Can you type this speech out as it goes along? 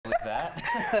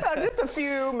Just a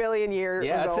few million years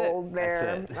old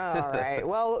there. That's it. All right.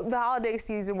 Well, the holiday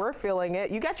season, we're feeling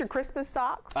it. You got your Christmas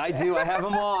socks? I do. I have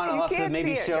them on. I'll have to can't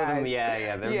maybe see it, show them. guys.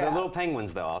 Yeah. They're little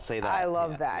penguins, though. I'll say that. I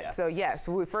love that. So, yes,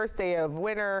 first day of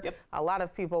winter. Yep. A lot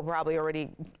of people probably already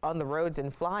on the roads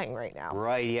and flying right now.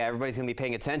 Right. Yeah. Everybody's going to be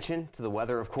paying attention to the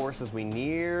weather, of course, as we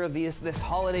near this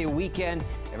holiday weekend.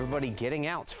 Everybody getting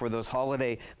out for those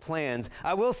holiday plans.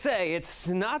 I will say it's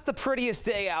not the prettiest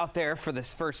day out there for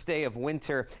this first day of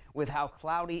winter with how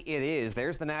cloudy it is.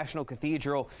 There's the National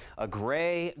Cathedral, a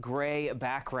gray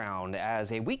background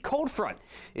as a weak cold front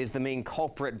is the main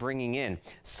culprit bringing in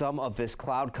some of this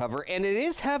cloud cover, and it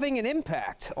is having an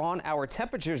impact on our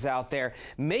temperatures out there,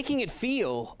 making it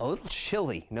feel a little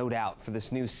chilly, no doubt, for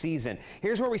this new season.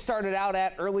 Here's where we started out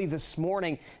at early this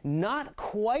morning. Not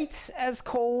quite as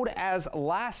cold as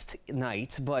last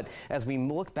night, but as we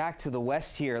look back to the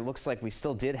west here, it looks like we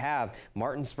still did have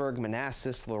Martinsburg,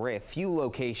 Manassas, Luray, a few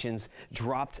locations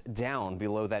dropped down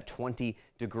below that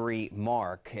 20-degree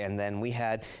mark. And then we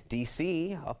had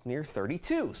D.C. up near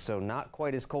 32, so not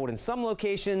quite as cold in some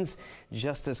locations,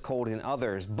 just as cold in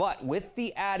others. But with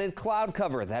the added cloud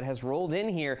cover that has rolled in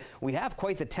here, we have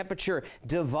quite the temperature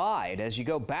divide. As you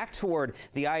go back toward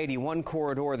the I-81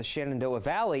 corridor, the Shenandoah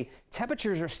Valley,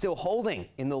 temperatures are still holding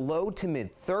in the low to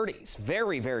mid 30s.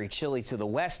 Very chilly to the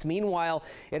west. Meanwhile,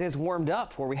 it has warmed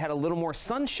up where we had a little more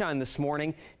sunshine this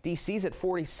morning. D.C.'s at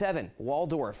 47,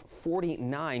 Waldorf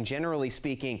 49. Generally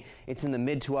speaking, it's in the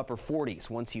mid to upper 40s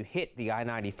once you hit the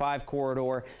I-95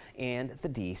 corridor and the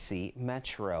D.C.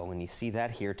 Metro. And you see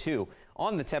that here too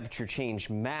on the temperature change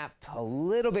map. A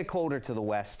little bit colder to the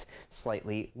west,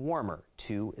 slightly warmer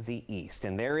to the east.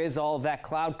 And there is all of that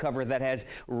cloud cover that has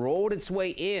rolled its way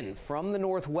in from the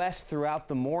northwest throughout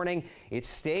the morning. It's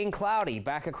staying cloudy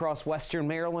back across western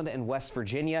Maryland and West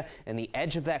Virginia, and the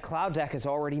edge of that cloud deck has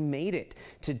already made it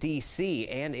to D.C.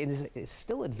 and it is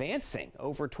still advancing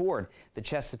over toward the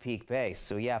Chesapeake Bay.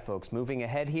 So yeah, folks, moving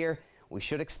ahead here, we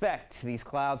should expect these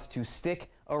clouds to stick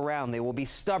around. They will be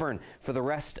stubborn for the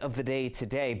rest of the day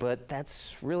today, but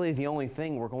that's really the only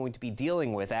thing we're going to be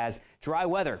dealing with as dry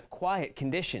weather, quiet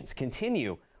conditions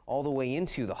continue all the way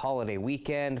into the holiday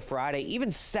weekend. Friday, even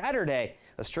Saturday,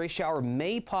 a stray shower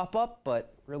may pop up,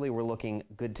 but really we're looking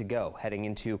good to go heading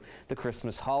into the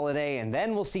Christmas holiday. And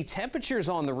then we'll see temperatures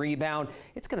on the rebound.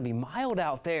 It's going to be mild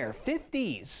out there,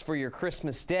 50s for your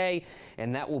Christmas day,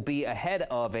 and that will be ahead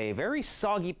of a very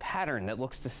soggy pattern that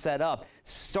looks to set up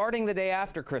starting the day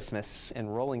after Christmas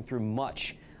and rolling through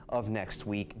much of next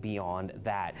week beyond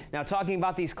that. Now, talking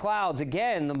about these clouds,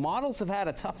 again, the models have had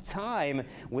a tough time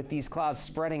with these clouds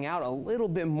spreading out a little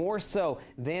bit more so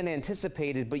than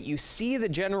anticipated, but you see the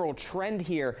general trend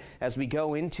here as we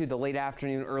go into the late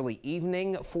afternoon, early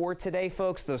evening for today,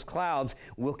 folks. Those clouds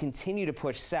will continue to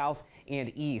push south and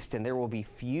east, and there will be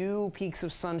few peaks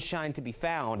of sunshine to be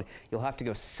found. You'll have to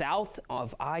go south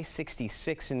of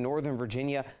I-66 in Northern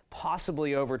Virginia,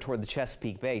 possibly over toward the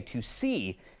Chesapeake Bay to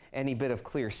see any bit of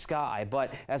clear sky.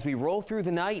 But as we roll through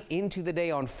the night into the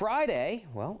day on Friday,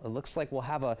 well, it looks like we'll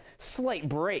have a slight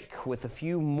break with a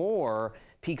few more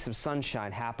peaks of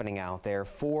sunshine happening out there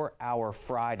for our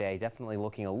Friday. Definitely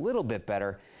looking a little bit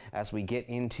better as we get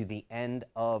into the end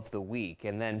of the week.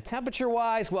 And then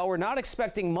temperature-wise, well, we're not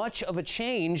expecting much of a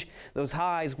change. Those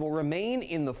highs will remain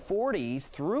in the 40s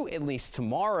through at least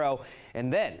tomorrow.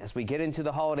 And then as we get into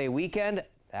the holiday weekend,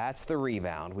 that's the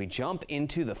rebound. We jump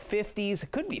into the 50s.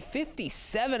 It could be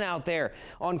 57 out there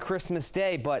on Christmas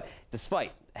Day, but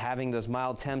despite having those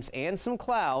mild temps and some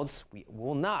clouds, we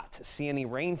will not see any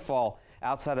rainfall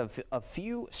outside of a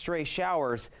few stray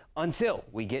showers until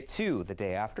we get to the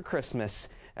day after Christmas,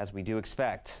 as we do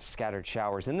expect scattered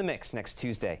showers in the mix next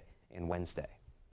Tuesday and Wednesday.